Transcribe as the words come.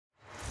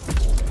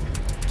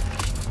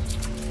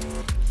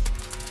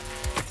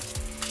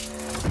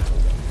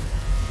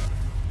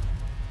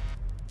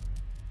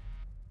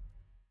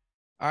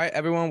All right,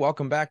 everyone,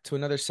 welcome back to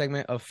another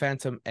segment of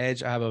Fantom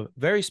Edge. I have a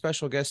very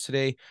special guest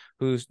today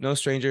who's no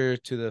stranger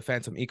to the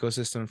Fantom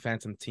ecosystem,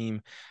 Fantom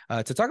team,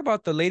 to talk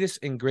about the latest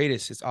and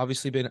greatest. It's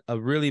obviously been a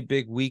really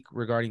big week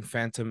regarding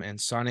Fantom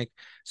and Sonic.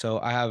 So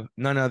I have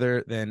none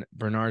other than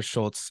Bernhard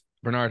Scholz.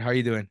 Bernhard, how are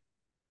you doing?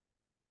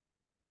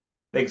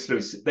 Thanks,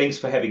 Luis. Thanks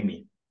for having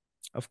me.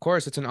 Of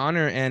course, it's an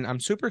honor, and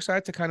I'm super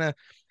excited to kind of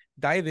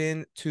dive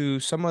into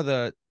some of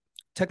the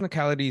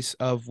technicalities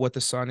of what the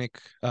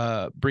Sonic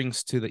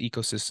brings to the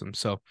ecosystem.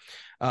 So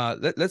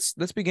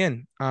let's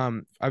begin.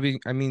 I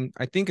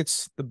think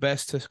it's the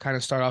best to kind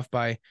of start off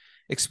by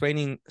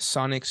explaining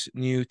Sonic's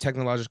new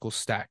technological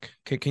stack.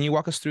 Can you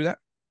walk us through that?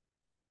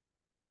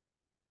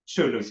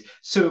 Sure, Luis.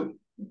 So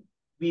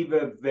we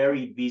were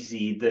very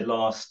busy the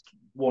last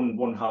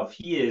one half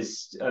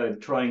years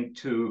trying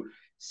to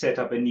set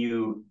up a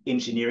new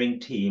engineering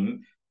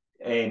team,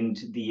 and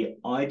the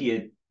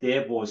idea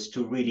there was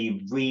to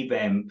really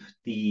revamp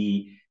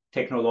the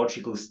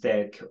technological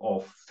stack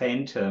of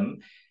Fantom,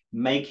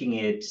 making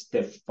it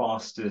the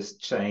fastest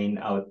chain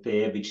out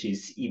there, which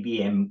is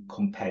EVM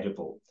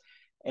compatible.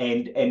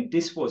 And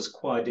this was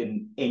quite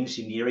an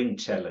engineering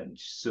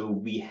challenge. So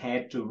we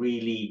had to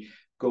really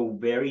go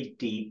very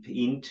deep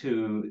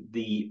into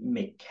the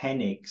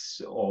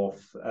mechanics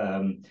of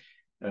uh,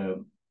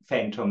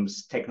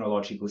 Fantom's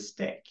technological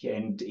stack.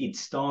 And it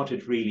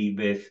started really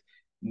with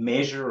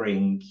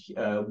measuring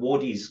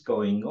what is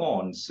going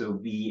on. So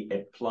we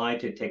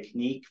applied a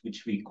technique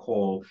which we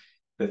call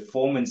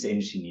performance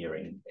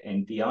engineering.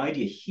 And the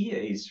idea here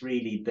is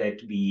really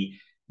that we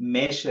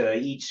measure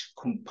each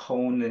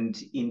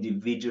component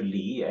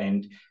individually,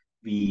 and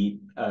we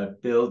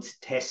build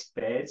test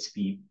beds.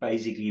 We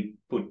basically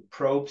put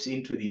probes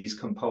into these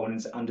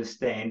components,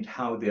 understand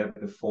how they're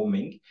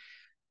performing.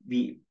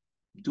 We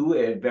do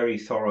a very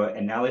thorough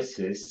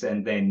analysis,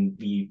 and then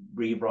we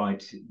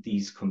rewrite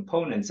these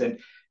components. And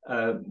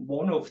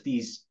one of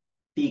these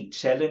big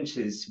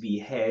challenges we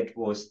had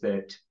was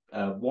that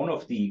one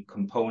of the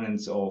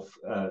components of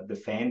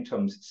the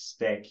Fantom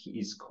stack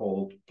is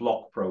called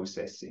block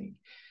processing.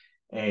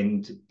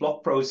 And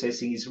block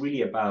processing is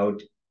really about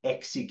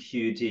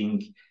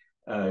executing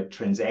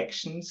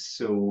transactions.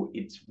 So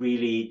it's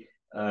really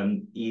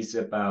is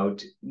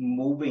about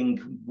moving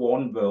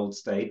one world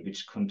state,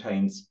 which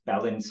contains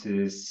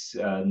balances,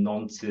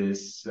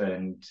 nonces,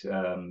 and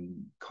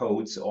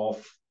codes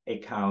of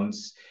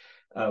accounts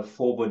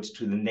forward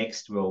to the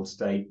next world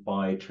state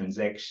by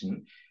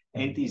transaction.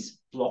 And this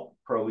block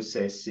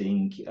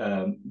processing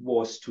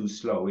was too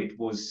slow. It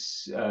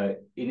was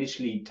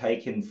initially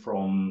taken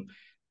from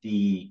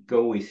the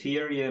Go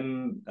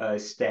Ethereum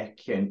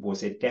stack and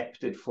was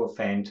adapted for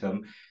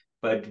Fantom.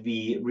 But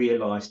we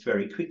realized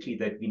very quickly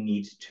that we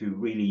need to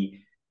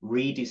really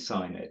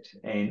redesign it.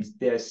 And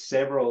there are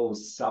several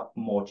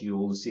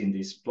sub-modules in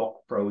this block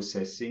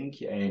processing.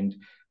 And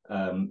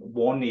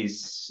one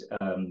is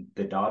the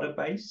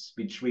database,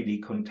 which really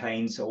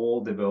contains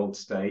all the world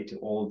state,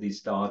 all this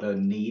data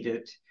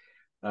needed.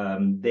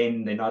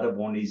 Then another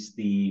one is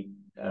the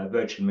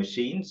virtual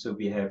machine. So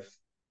we have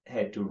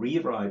had to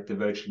rewrite the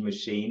virtual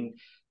machine.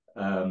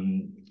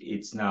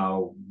 It's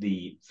now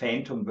the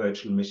Fantom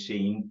Virtual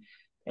Machine.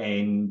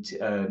 And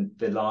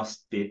the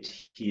last bit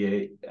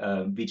here,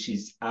 which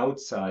is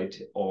outside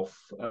of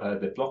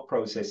the block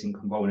processing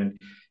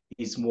component,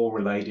 is more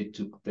related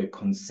to the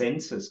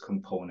consensus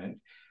component.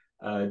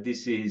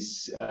 This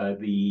is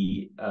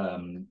the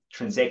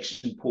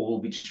transaction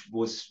pool, which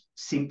was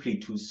simply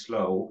too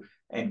slow,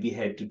 and we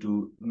had to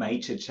do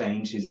major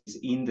changes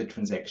in the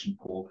transaction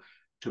pool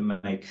to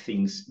make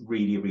things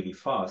really, really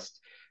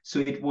fast. So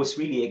it was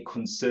really a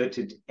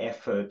concerted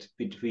effort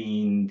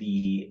between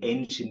the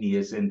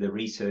engineers and the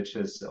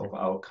researchers of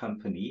our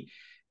company,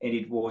 and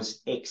it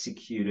was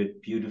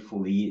executed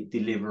beautifully,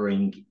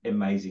 delivering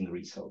amazing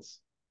results.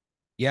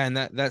 Yeah, and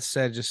that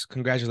said, just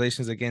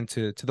congratulations again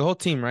to the whole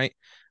team, right?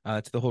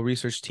 To the whole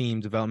research team,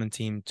 development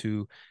team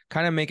to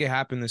kind of make it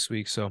happen this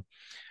week. So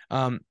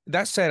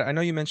that said, I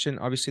know you mentioned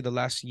obviously the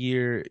last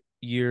year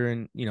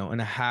and and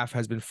a half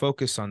has been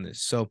focused on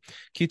this. So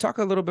can you talk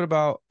a little bit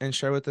about and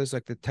share with us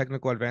like the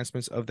technical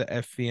advancements of the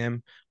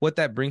FVM, what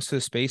that brings to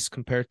the space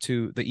compared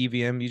to the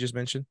EVM you just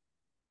mentioned?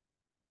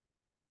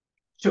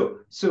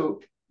 Sure. So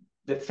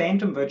the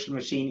Fantom Virtual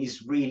Machine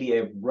is really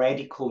a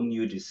radical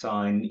new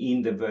design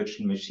in the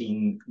virtual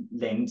machine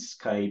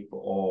landscape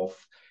of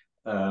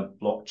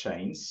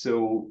blockchains.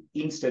 So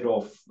instead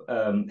of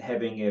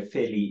having a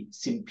fairly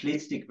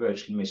simplistic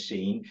virtual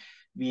machine,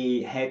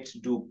 we had to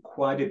do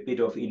quite a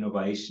bit of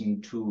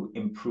innovation to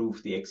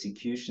improve the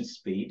execution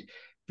speed.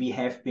 We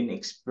have been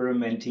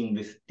experimenting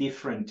with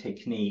different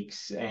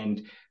techniques,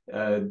 and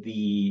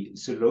the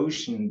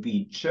solution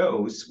we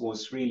chose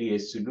was really a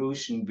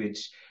solution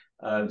which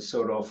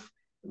sort of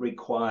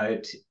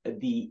required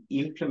the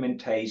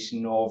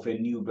implementation of a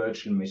new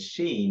virtual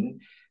machine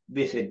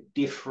with a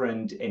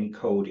different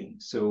encoding.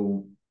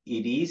 So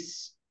it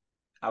is,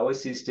 our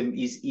system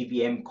is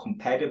EVM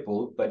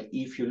compatible, but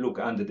if you look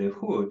under the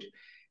hood,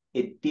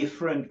 a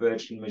different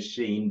virtual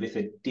machine with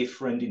a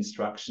different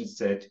instruction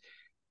set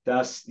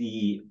does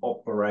the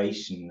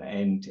operation.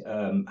 And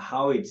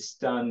how it's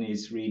done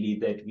is really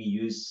that we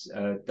use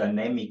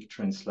dynamic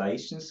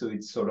translation. So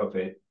it's sort of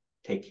a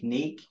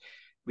technique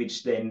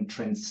which then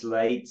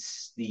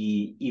translates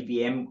the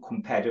EVM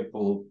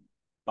compatible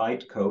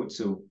bytecode.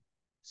 So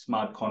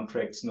smart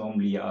contracts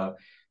normally are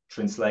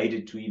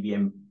translated to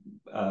EVM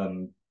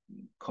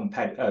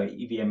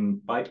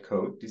EVM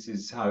bytecode. This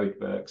is how it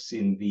works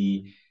in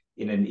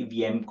an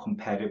EVM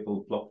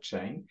compatible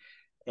blockchain.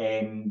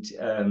 And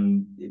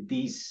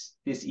this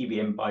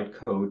EVM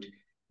bytecode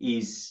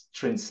is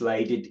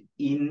translated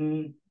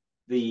in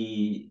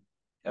the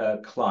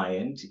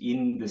client,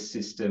 in the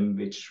system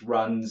which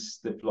runs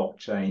the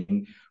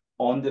blockchain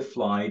on the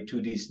fly to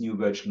this new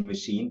virtual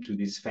machine, to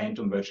this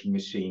Fantom Virtual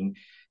Machine.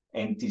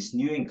 And this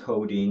new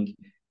encoding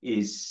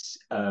is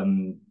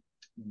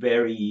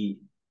very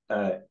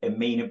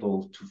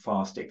amenable to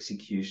fast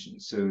execution.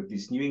 So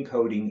this new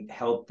encoding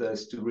helped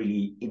us to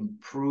really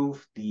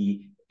improve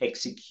the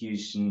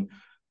execution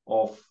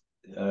of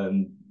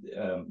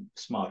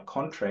smart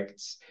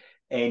contracts.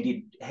 And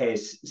it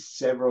has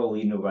several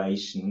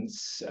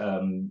innovations,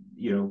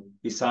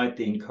 beside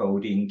the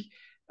encoding,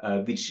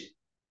 which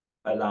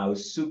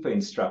allows super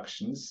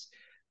instructions.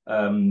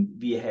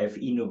 We have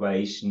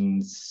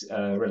innovations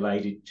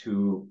related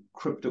to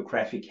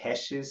cryptographic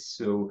hashes.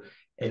 So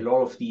a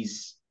lot of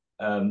these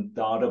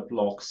data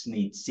blocks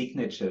need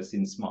signatures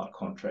in smart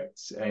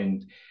contracts.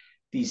 And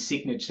these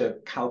signature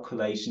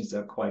calculations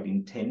are quite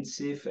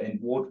intensive. And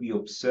what we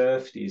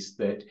observed is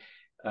that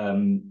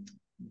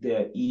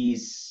there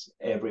is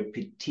a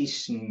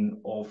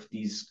repetition of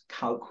these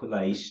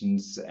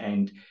calculations.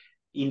 And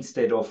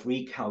instead of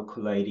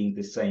recalculating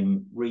the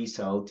same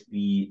result,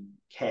 we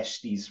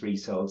cache these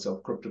results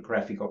of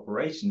cryptographic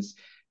operations.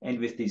 And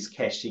with this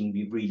caching,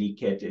 we really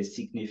get a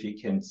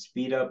significant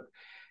speed up.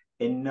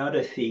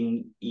 Another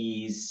thing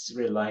is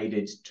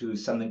related to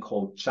something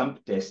called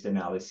jump test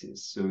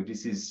analysis. So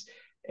this is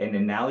an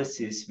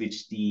analysis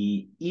which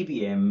the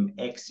EVM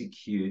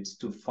executes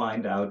to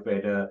find out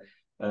whether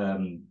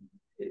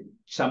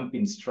jump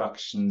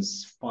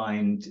instructions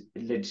find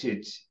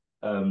legit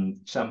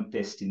jump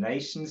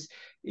destinations.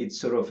 It's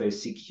sort of a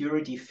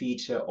security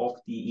feature of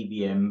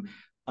the EVM.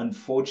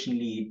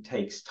 Unfortunately, it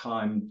takes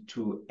time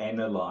to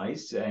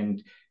analyze,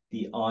 and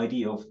the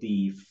idea of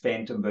the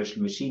Fantom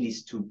Virtual Machine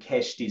is to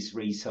cache these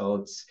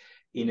results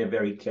in a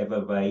very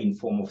clever way in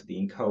form of the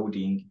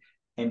encoding.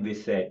 And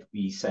with that,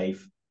 we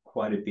save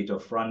quite a bit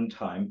of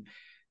runtime.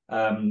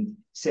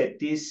 Said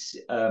this,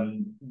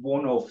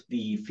 one of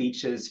the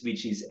features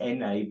which is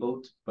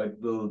enabled, but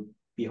will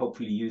be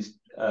hopefully used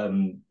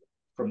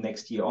from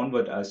next year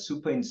onward, are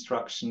super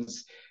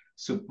instructions.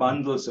 So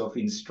bundles of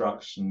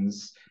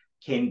instructions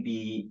can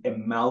be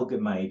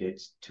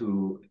amalgamated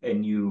to a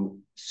new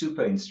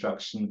super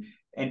instruction.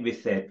 And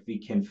with that, we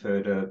can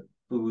further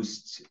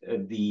boost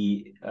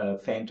the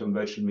Fantom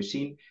Virtual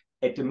Machine.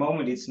 At the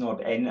moment, it's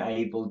not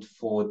enabled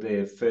for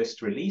the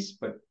first release,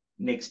 but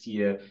next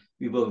year,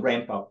 we will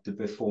ramp up the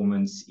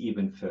performance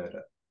even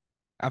further.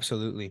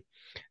 Absolutely.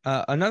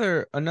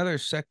 Another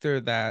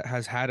sector that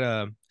has had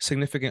a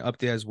significant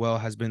update as well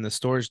has been the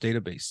storage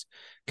database.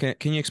 Can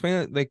you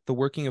explain like the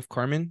working of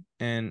Carmen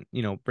and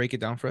break it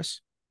down for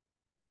us?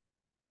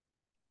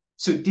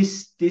 So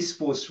this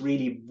was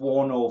really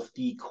one of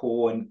the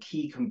core and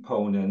key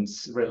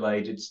components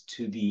related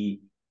to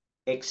the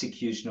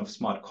execution of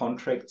smart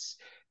contracts.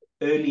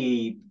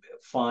 Early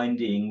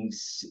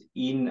findings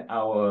in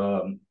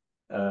our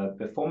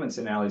performance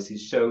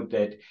analysis showed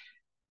that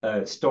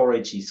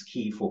storage is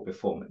key for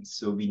performance.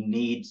 So we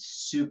need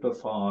super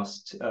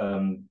fast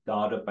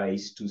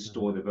database to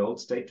store the world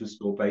state, to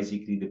store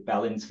basically the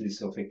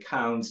balances of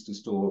accounts, to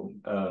store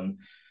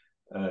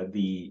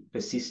the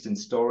persistent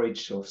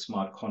storage of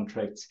smart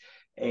contracts.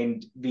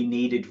 And we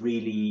needed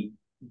really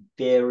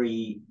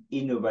very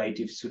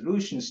innovative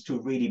solutions to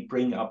really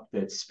bring up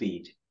that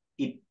speed.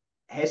 It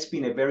has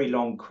been a very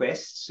long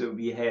quest. So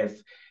we have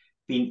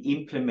been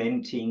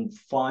implementing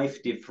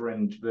 5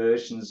 different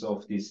versions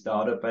of this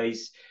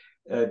database.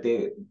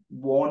 The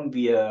one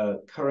we are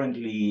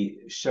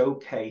currently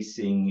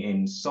showcasing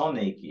in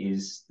Sonic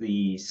is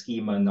the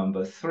schema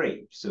number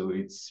 3. So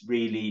it's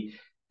really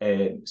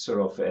a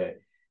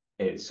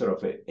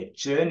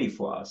journey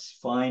for us,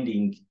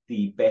 finding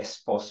the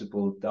best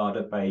possible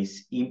database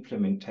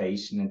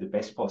implementation and the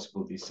best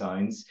possible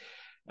designs.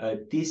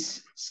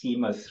 This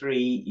schema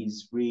 3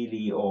 is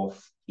really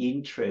of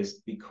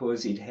interest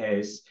because it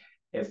has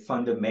a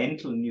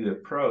fundamental new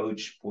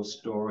approach for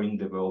storing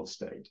the world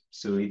state.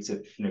 So it's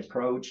an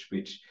approach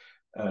which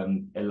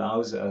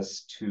allows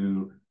us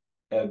to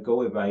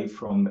go away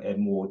from a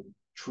more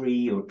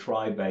tree or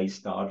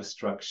trie-based data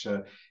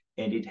structure.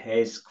 And it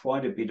has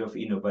quite a bit of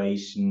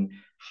innovation,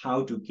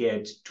 how to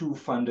get 2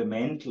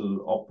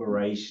 fundamental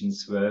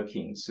operations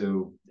working.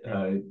 So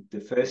the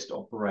first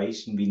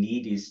operation we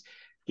need is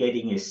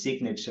getting a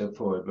signature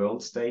for a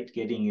world state,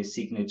 getting a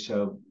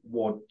signature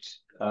what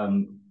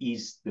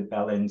is the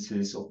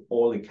balances of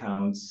all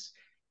accounts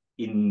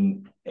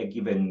in a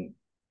given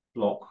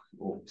block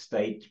or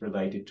state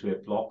related to a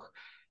block.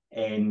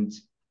 And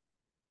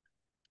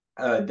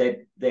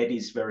that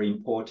is very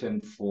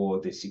important for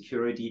the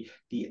security.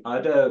 The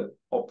other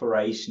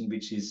operation,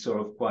 which is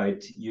sort of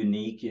quite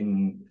unique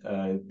in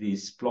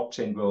this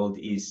blockchain world,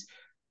 is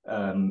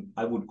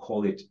I would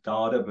call it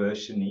data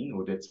versioning,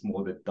 or that's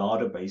more the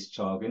database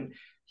jargon.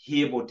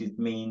 Here, what it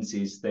means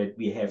is that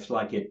we have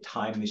like a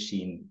time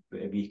machine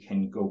where we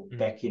can go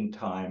back in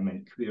time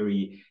and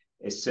query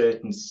a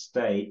certain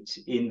state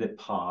in the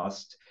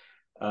past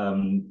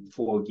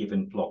for a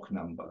given block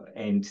number.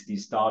 And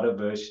this data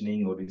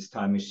versioning or this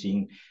time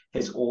machine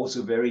has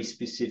also very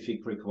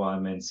specific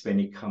requirements when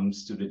it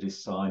comes to the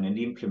design and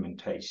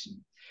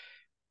implementation.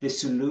 The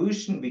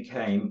solution we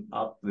came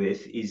up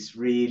with is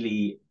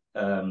really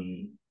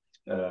the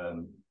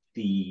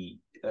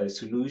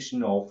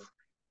solution of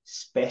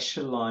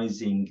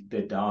specializing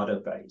the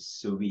database.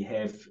 So we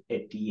have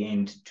at the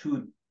end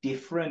two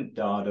different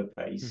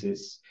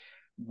databases.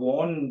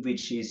 One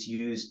which is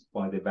used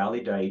by the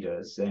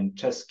validators and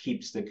just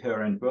keeps the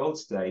current world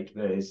state,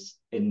 whereas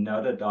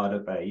another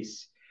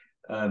database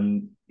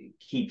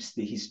keeps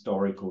the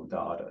historical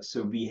data.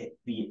 So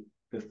we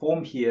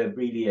perform here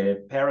really a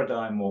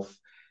paradigm of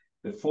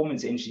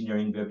performance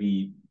engineering where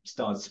we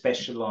start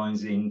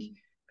specializing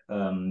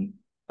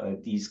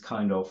these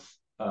kind of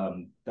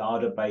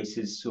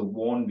databases. So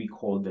one we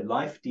call the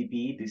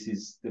LifeDB. This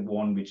is the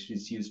one which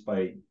is used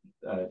by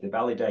the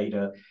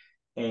validator.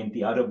 And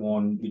the other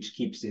one, which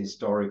keeps the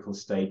historical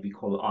state, we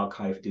call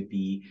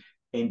ArchiveDB.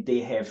 And they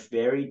have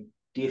very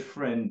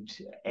different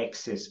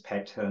access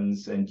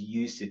patterns and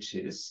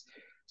usages,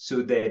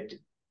 so that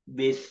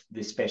with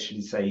the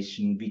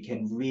specialization, we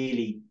can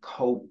really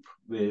cope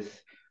with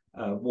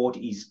what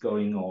is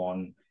going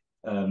on,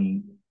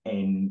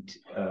 and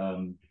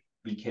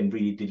we can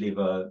really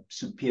deliver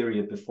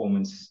superior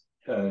performance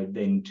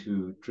than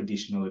to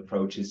traditional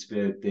approaches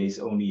where there's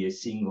only a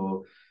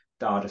single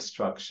data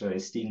structure, a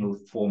single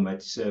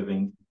format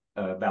serving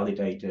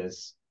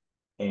validators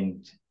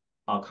and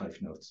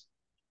archive nodes.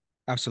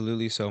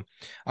 Absolutely. So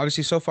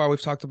obviously so far we've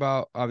talked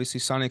about obviously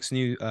Sonic's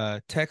new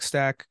tech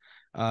stack,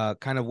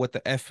 kind of what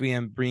the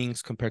FVM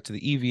brings compared to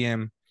the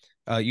EVM.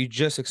 You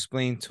just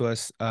explained to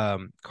us,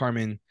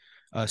 Carmen,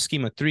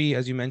 schema 3,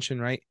 as you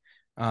mentioned, right?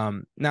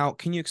 Now,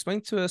 can you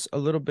explain to us a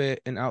little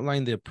bit and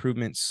outline the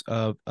improvements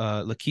of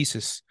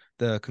Lachesis,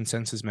 the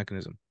consensus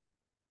mechanism?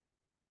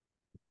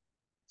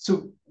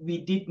 So we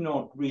did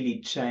not really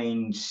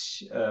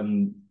change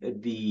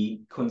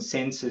the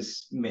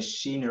consensus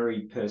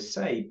machinery per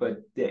se, but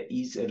there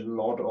is a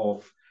lot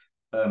of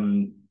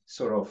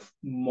sort of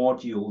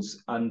modules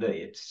under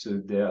it.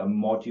 So there are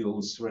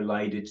modules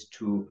related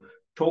to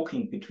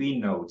talking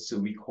between nodes. So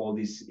we call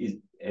this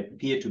a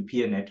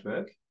peer-to-peer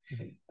network.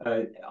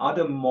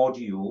 Other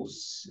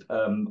modules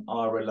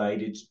are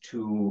related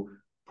to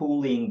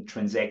pooling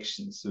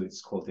transactions. So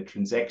it's called the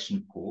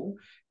transaction pool.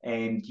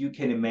 And you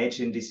can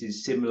imagine this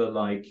is similar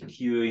like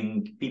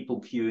people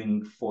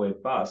queuing for a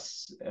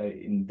bus.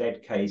 In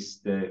that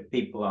case, the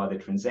people are the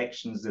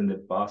transactions and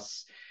the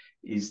bus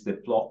is the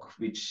block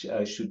which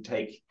should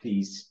take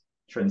these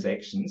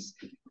transactions.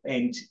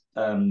 And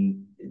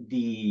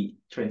the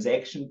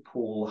transaction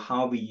pool,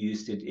 how we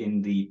used it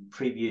in the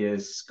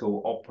previous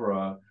Go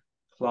Opera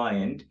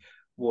client,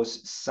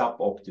 was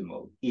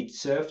suboptimal. It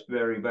served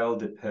very well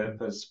the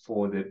purpose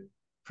for the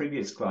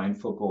previous client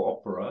for Go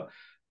Opera,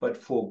 but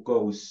for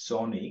Go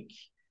Sonic,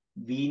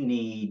 we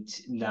need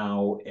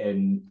now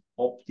an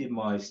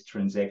optimized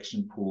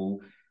transaction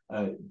pool.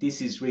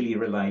 This is really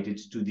related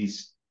to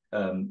this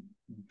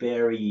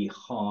very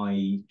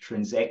high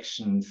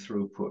transaction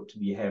throughput.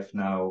 We have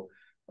now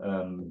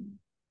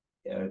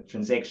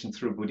transaction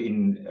throughput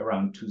in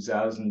around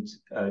 2,000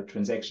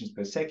 transactions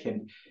per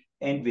second.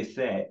 And with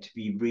that,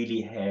 we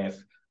really have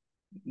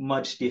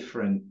much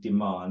different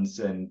demands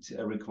and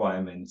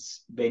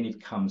requirements when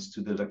it comes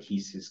to the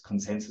Lachesis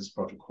consensus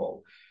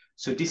protocol.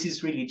 So this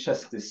is really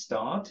just the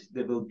start.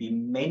 There will be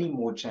many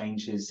more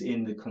changes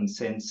in the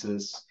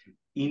consensus,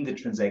 in the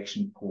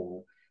transaction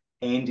pool,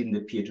 and in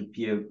the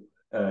peer-to-peer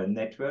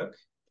network.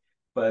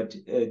 But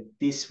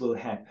this will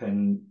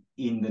happen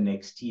in the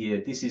next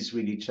year. This is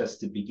really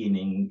just the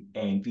beginning,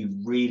 and we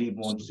really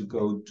want to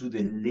go to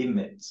the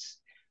limits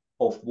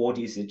of what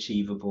is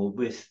achievable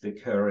with the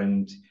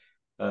current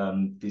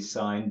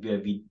design, where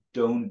we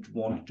don't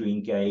want to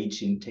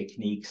engage in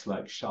techniques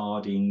like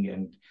sharding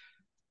and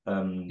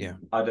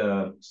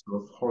other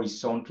sort of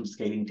horizontal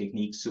scaling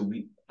techniques. So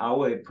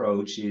our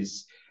approach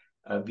is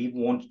we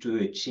want to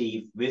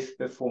achieve with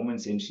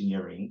performance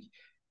engineering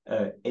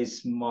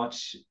as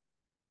much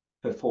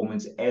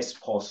performance as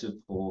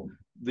possible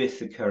with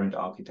the current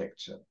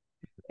architecture.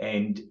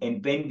 And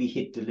when we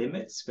hit the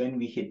limits, when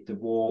we hit the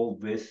wall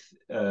with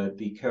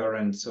the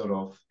current sort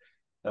of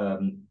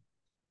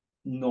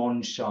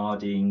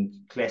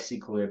non-sharding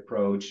classical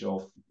approach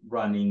of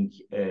running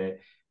a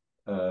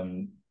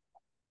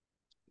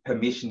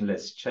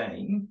permissionless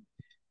chain,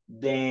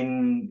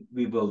 then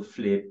we will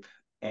flip,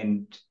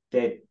 and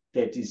that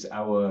is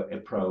our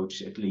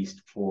approach, at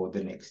least for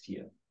the next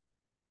year.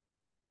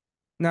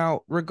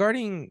 Now,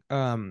 regarding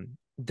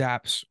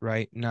dApps,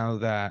 right? Now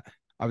that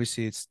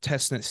Obviously, it's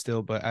testnet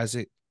still, but as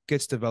it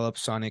gets developed,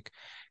 Sonic,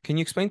 can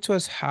you explain to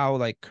us how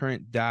like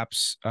current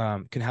dApps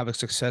can have a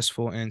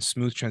successful and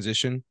smooth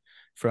transition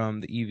from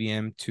the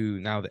EVM to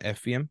now the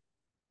FVM?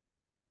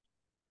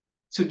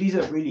 So these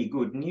are really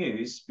good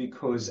news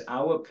because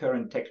our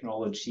current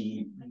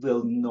technology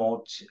will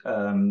not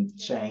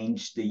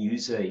change the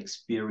user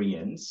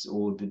experience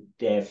or the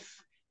dev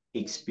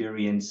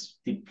experience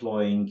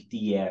deploying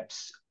the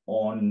apps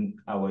on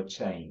our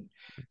chain.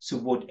 So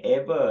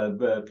whatever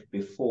worked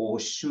before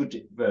should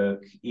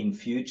work in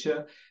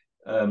future.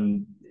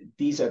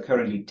 These are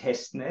currently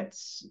test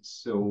nets,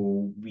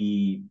 so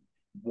we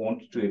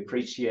want to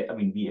appreciate,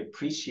 we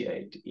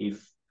appreciate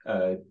if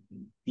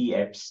the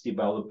apps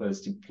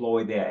developers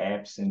deploy their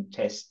apps and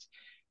test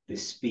the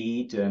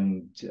speed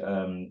and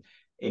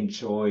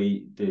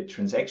enjoy the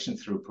transaction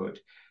throughput.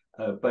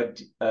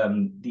 But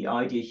the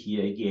idea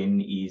here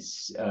again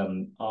is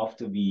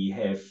after we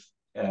have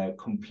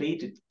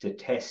completed the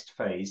test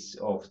phase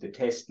of the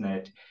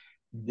testnet,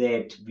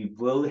 that we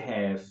will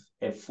have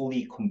a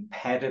fully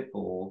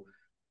compatible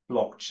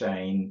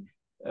blockchain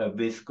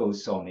with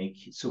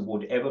GoSonic. So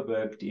whatever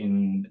worked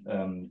in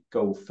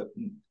Go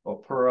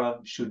Opera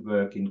should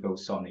work in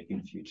GoSonic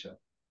in future.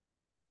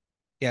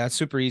 Yeah, it's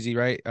super easy,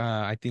 right?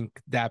 I think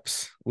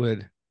dApps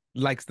would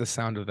likes the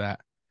sound of that.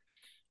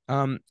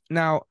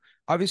 Now,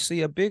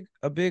 obviously, a big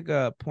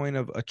point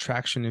of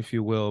attraction, if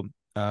you will,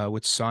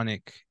 with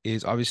Sonic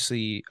is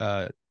obviously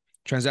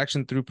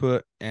transaction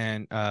throughput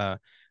and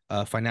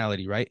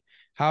finality, right?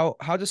 How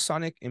does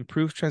Sonic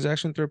improve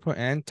transaction throughput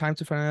and time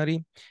to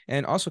finality?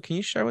 And also, can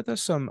you share with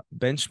us some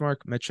benchmark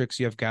metrics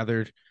you have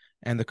gathered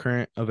and the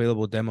current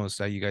available demos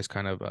that you guys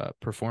kind of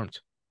performed?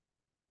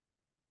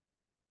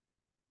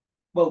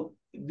 Well,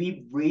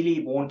 we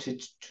really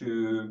wanted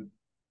to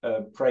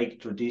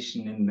break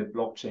tradition in the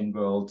blockchain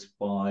world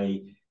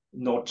by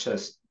not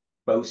just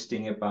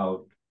boasting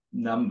about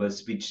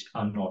numbers which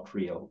are not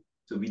real.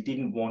 So we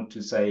didn't want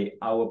to say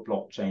our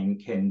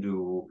blockchain can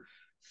do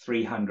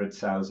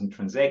 300,000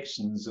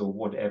 transactions or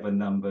whatever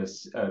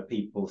numbers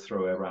people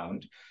throw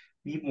around.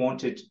 We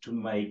wanted to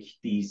make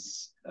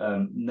these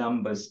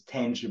numbers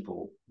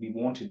tangible. We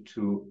wanted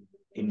to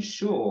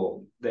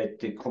ensure that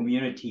the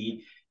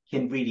community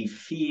can really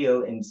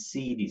feel and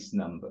see these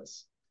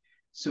numbers.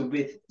 So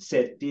with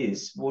said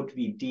this, what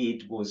we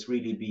did was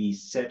really we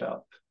set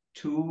up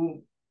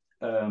two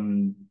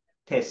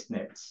test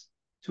nets,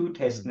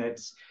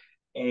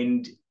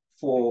 and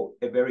for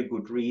a very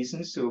good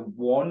reason. So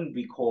one,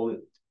 we call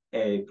it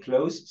a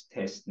closed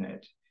test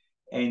net.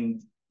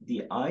 And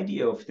the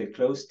idea of the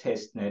closed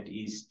test net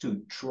is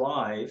to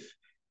drive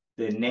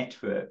the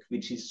network,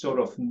 which is sort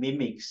of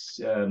mimics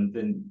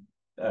the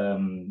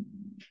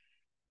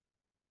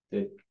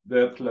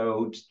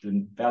workload,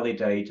 the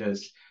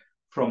validators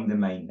from the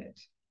mainnet.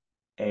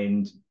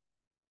 And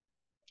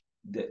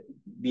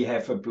we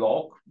have a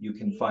blog. You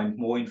can find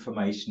more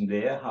information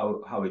there,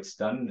 how it's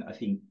done. I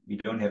think we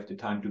don't have the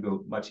time to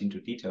go much into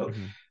detail.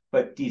 Mm-hmm.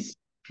 But this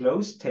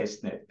closed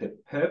testnet, the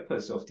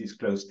purpose of this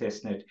closed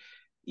testnet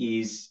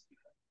is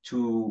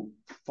to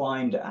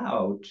find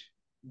out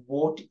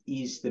what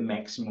is the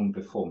maximum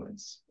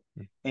performance.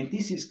 Mm-hmm. And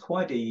this is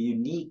quite a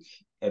unique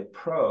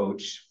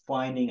approach,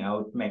 finding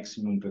out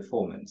maximum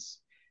performance.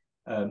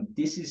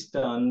 This is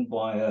done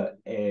via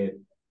a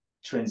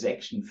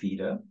transaction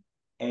feeder,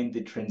 and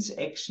the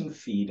transaction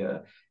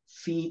feeder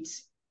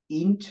feeds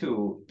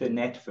into the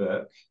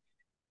network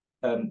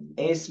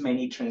as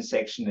many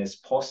transactions as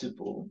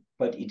possible,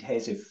 but it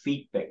has a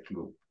feedback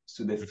loop.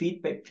 So the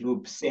feedback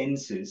loop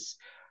senses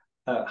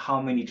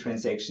how many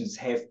transactions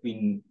have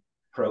been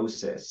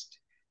processed,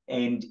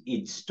 and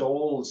it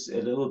stalls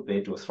a little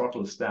bit or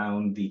throttles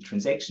down the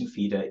transaction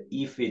feeder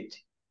if it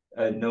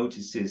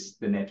notices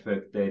the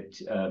network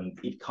that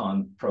it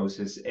can't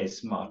process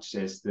as much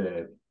as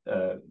the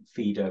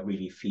feeder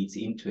really feeds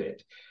into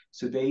it.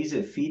 So there is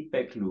a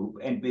feedback loop,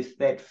 and with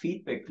that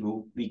feedback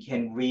loop, we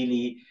can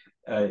really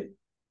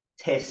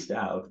test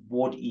out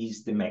what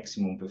is the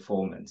maximum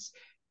performance,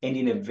 and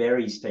in a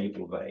very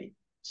stable way.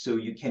 So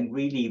you can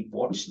really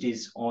watch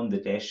this on the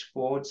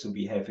dashboard. So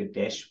we have a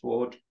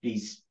dashboard.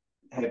 Please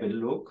have a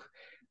look.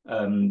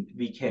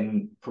 We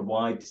can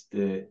provide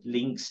the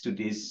links to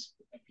this.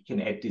 We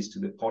can add this to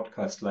the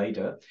podcast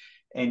later.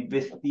 And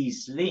with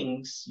these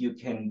links, you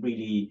can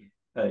really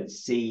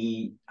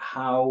see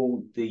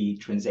how the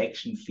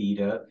transaction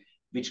feeder,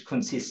 which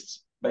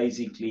consists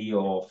basically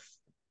of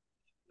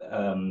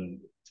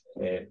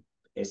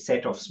a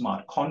set of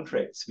smart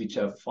contracts which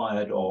are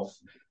fired off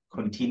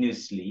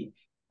continuously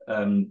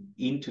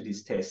into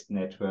this test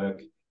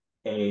network.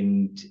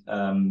 And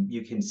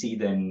you can see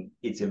then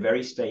it's a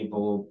very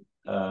stable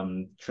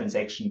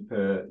transaction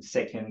per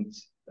second,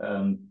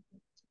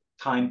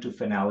 time to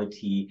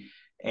finality.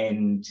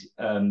 And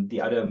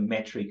the other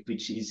metric,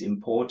 which is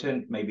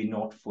important, maybe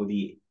not for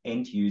the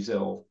end user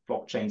of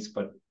blockchains,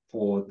 but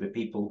for the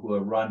people who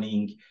are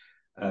running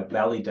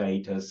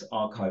validators,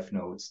 archive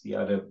nodes, the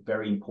other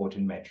very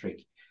important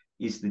metric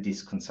is the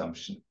disk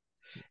consumption.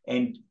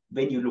 And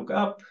when you look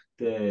up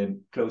the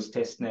closed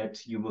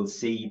testnet, you will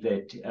see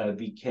that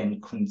we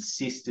can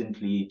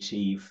consistently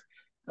achieve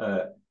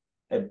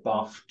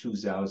above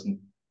 2,000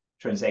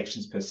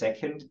 transactions per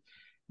second.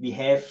 We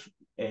have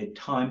a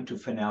time to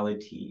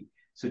finality.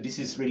 So this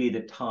is really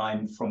the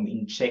time from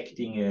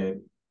injecting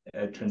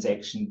a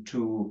transaction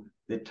to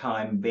the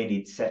time when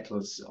it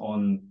settles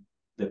on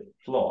the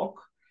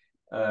block.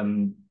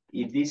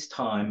 This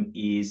time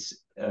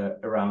is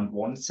around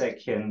 1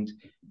 second,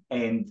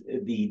 and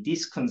the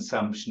disk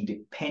consumption,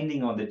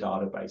 depending on the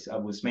database. I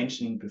was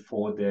mentioning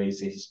before, there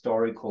is a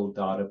historical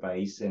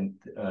database, and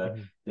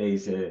there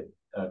is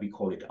we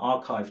call it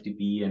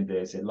archive-DB, and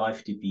there's a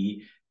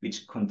live-DB,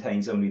 which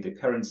contains only the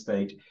current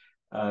state.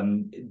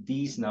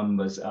 These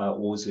numbers are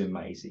also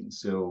amazing.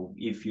 So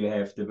if you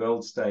have the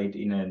world state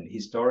in an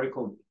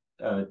historical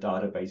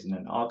database, in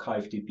an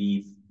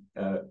archive-DB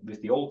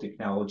with the old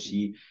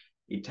technology,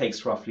 it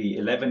takes roughly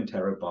 11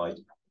 terabyte,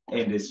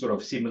 and a sort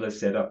of similar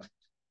setup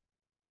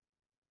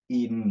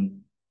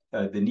in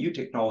the new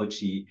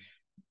technology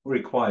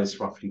requires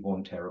roughly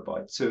 1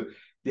 terabyte. So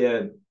there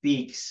are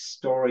big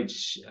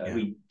storage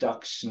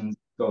reductions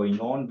going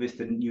on with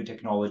the new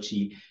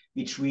technology,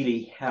 which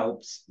really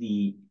helps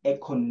the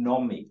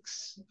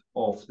economics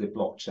of the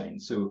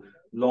blockchain. So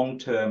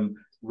long-term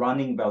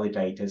running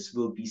validators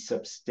will be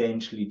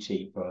substantially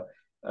cheaper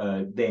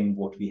than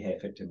what we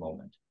have at the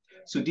moment.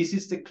 So this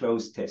is the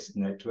closed test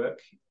network,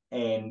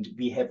 and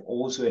we have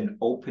also an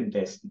open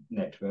test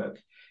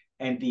network.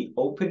 And the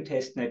open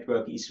test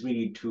network is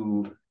really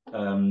to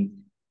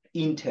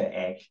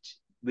interact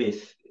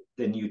with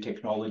the new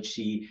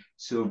technology,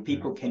 so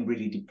people can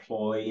really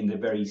deploy in the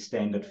very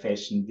standard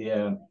fashion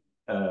their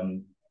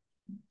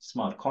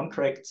smart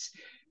contracts.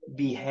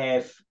 We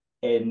have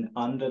an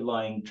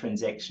underlying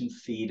transaction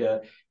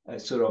feeder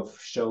sort of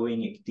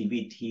showing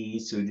activity.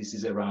 So this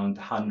is around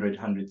 100,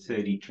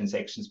 130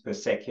 transactions per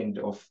second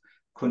of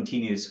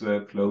continuous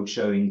workload,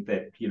 showing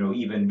that, you know,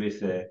 even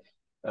with a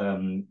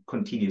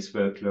continuous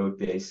workload,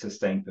 there is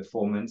sustained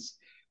performance.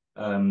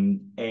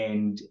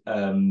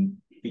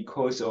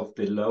 Because of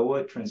the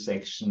lower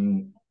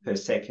transaction per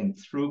second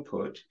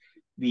throughput,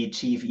 we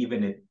achieve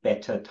even a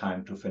better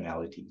time to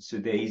finality. So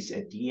there is,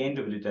 at the end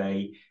of the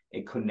day,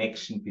 a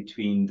connection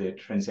between the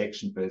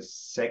transaction per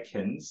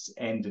seconds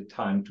and the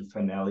time to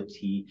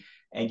finality.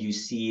 And you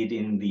see it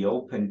in the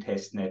open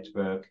test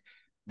network,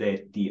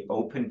 that the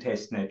open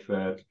test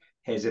network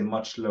has a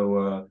much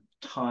lower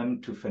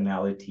time to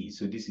finality.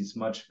 So this is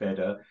much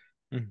better.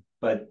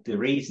 But the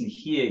reason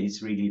here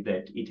is really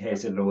that it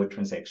has a lower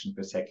transaction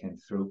per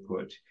second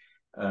throughput.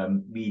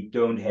 We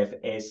don't have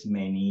as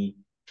many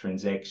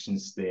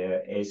transactions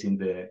there as in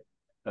the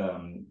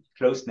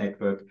closed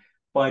network.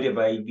 By the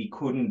way, we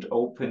couldn't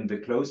open the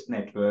closed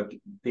network.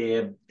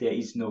 There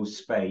is no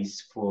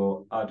space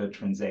for other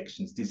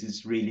transactions. This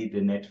is really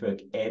the network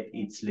at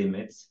its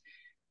limits.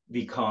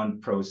 We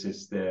can't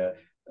process the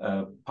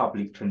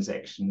public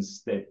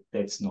transactions.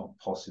 That's not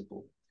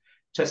possible.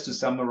 Just to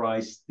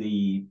summarize,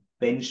 the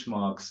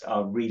benchmarks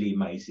are really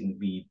amazing.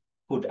 We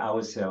put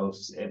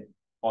ourselves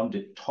on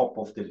the top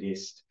of the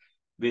list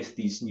with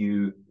this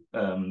new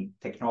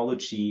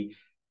technology,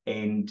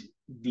 and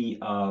we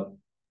are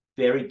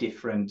very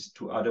different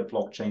to other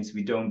blockchains.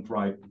 We don't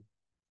write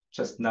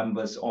just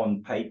numbers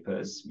on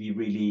papers. We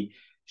really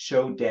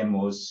show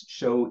demos,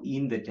 show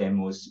in the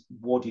demos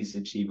what is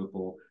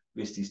achievable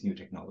with this new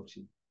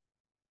technology.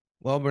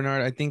 Well,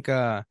 Bernhard, I think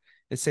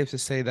it's safe to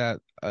say that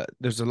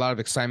there's a lot of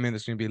excitement.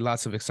 There's going to be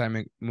lots of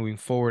excitement moving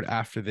forward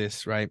after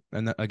this, right?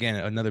 And again,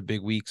 another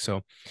big week.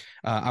 So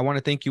I want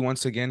to thank you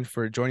once again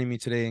for joining me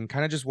today and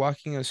kind of just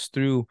walking us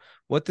through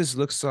what this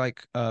looks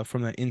like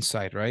from the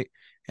inside, right?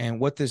 And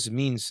what this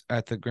means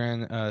at the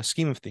grand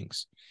scheme of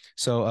things.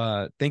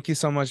 So thank you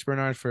so much,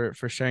 Bernhard,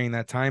 for sharing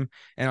that time.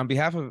 And on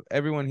behalf of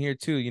everyone here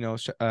too, you know,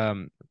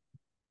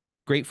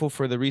 grateful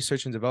for the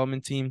research and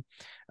development team.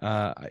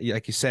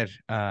 Like you said,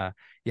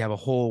 you have a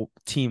whole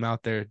team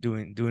out there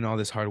doing all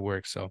this hard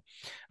work. So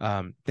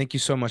thank you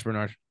so much,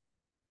 Bernhard.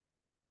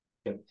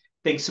 Yeah.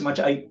 Thanks so much.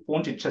 I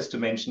wanted just to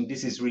mention,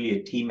 this is really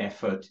a team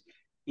effort.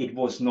 It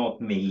was not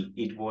me.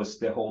 It was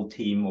the whole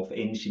team of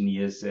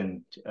engineers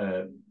and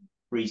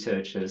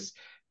researchers,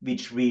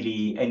 which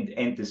really,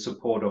 and the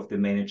support of the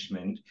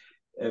management,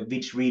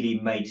 which really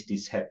made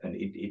this happen.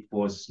 It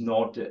was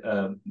not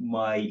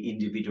my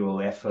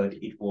individual effort.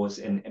 It was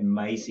an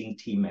amazing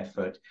team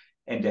effort,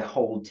 and the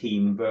whole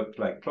team worked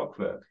like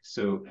clockwork.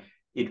 So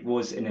it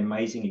was an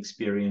amazing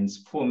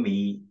experience for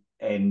me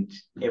and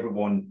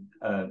everyone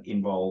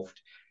involved.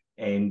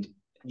 And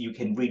you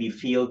can really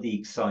feel the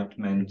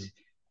excitement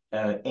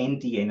and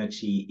the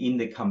energy in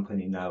the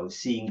company now,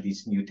 seeing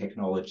this new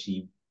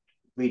technology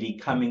really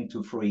coming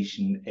to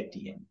fruition at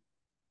the end.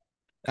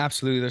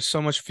 Absolutely. There's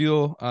so much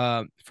fuel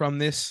from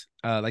this.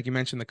 Like you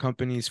mentioned, the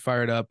company's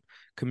fired up,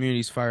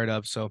 community's fired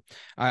up. So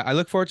I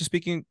look forward to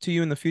speaking to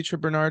you in the future,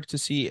 Bernhard, to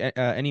see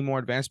any more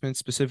advancements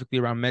specifically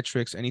around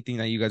metrics, anything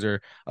that you guys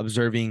are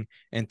observing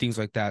and things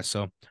like that.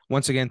 So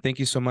once again, thank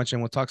you so much,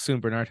 and we'll talk soon,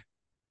 Bernhard.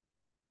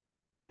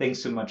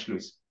 Thanks so much,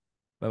 Luis.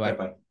 Bye-bye.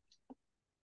 Bye-bye.